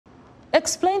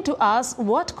Explain to us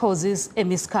what causes a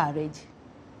miscarriage.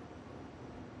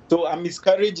 So a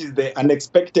miscarriage is the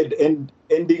unexpected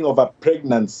ending of a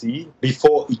pregnancy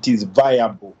before it is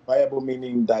viable. Viable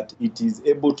meaning that it is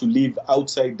able to live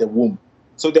outside the womb.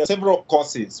 So there are several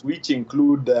causes, which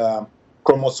include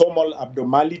chromosomal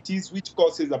abnormalities, which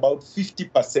causes about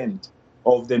 50%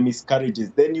 of the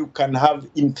miscarriages. Then you can have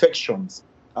infections,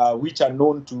 which are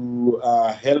known to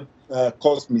help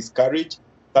cause miscarriage,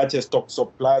 such as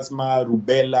toxoplasma,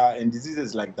 rubella, and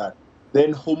diseases like that.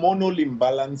 Then hormonal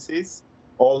imbalances.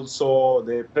 Also,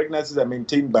 the pregnancies are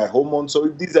maintained by hormones. So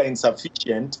if these are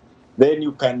insufficient, then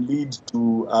you can lead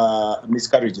to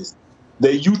miscarriages.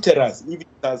 The uterus, if it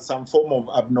has some form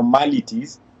of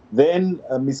abnormalities, then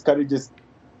miscarriages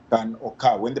can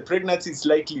occur. When the pregnancy is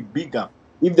slightly bigger,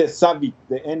 if the cervix,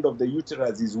 the end of the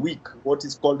uterus is weak, what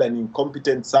is called an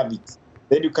incompetent cervix,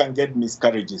 then you can get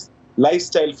miscarriages.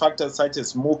 Lifestyle factors such as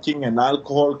smoking and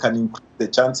alcohol can increase the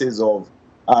chances of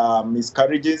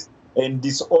miscarriages, and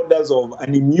disorders of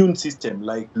an immune system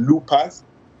like lupus.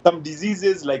 Some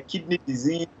diseases like kidney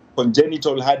disease,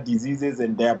 congenital heart diseases,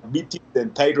 and diabetes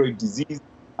and thyroid disease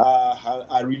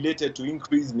are related to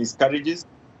increased miscarriages.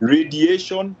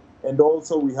 Radiation, and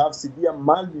also we have severe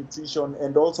malnutrition,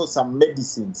 and also some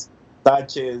medicines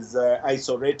such as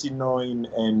isoretinoin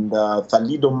and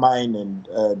thalidomide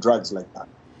and drugs like that.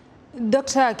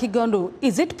 Dr. Kigondu,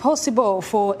 is it possible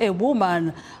for a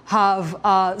woman have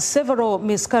several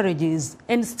miscarriages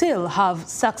and still have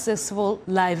successful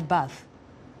live birth?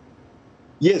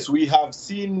 Yes, we have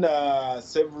seen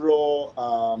several,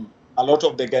 a lot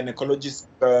of the gynecologist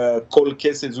call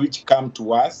cases which come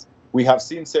to us. We have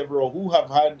seen several who have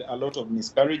had a lot of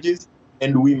miscarriages,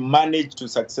 and we manage to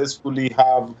successfully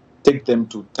take them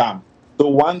to term. So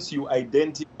once you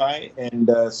identify and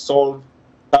solve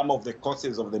some of the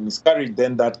causes of the miscarriage,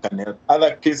 then that can help.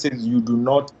 Other cases you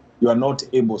are not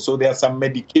able. So there are some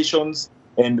medications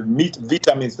and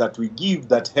vitamins that we give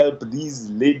that help these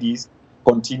ladies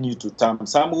continue to term.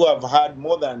 Some who have had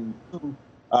more than 2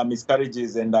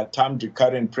 miscarriages and are termed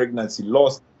recurrent pregnancy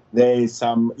loss, there is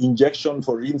some injection,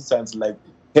 for instance, like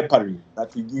heparin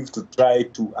that we give to try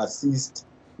to assist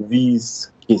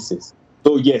these cases.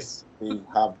 So yes, they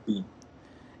have been.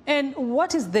 And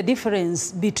what is the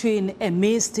difference between a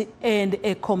missed and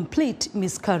a complete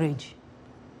miscarriage?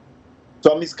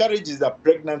 So a miscarriage is a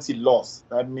pregnancy loss.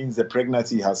 That means the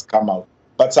pregnancy has come out.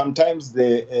 But sometimes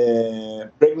the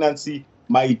pregnancy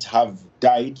might have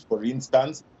died, for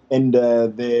instance, and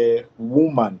the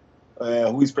woman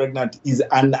who is pregnant is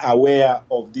unaware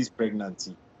of this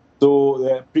pregnancy.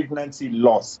 So pregnancy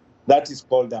loss, that is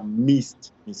called a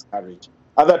missed miscarriage.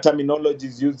 Other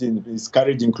terminologies used in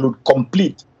miscarriage include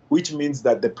complete, which means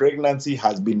that the pregnancy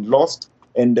has been lost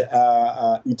and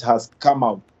it has come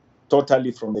out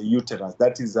totally from the uterus.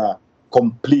 That is a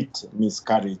complete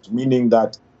miscarriage, meaning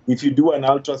that if you do an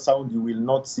ultrasound, you will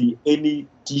not see any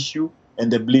tissue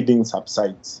and the bleeding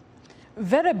subsides.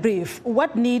 Very brief,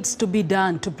 what needs to be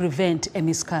done to prevent a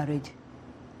miscarriage?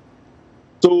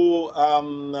 So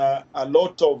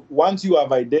once you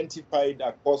have identified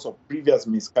a cause of previous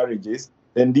miscarriages,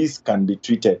 then this can be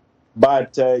treated.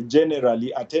 But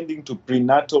generally, attending to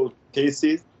prenatal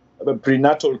cases,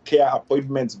 prenatal care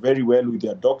appointments very well with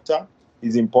your doctor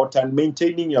is important.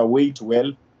 Maintaining your weight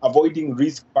well, avoiding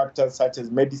risk factors such as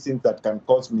medicines that can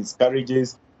cause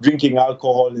miscarriages, drinking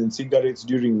alcohol and cigarettes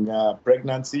during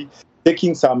pregnancy,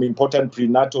 taking some important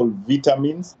prenatal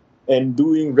vitamins, and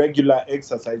doing regular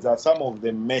exercise are some of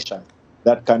the measures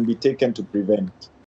that can be taken to prevent.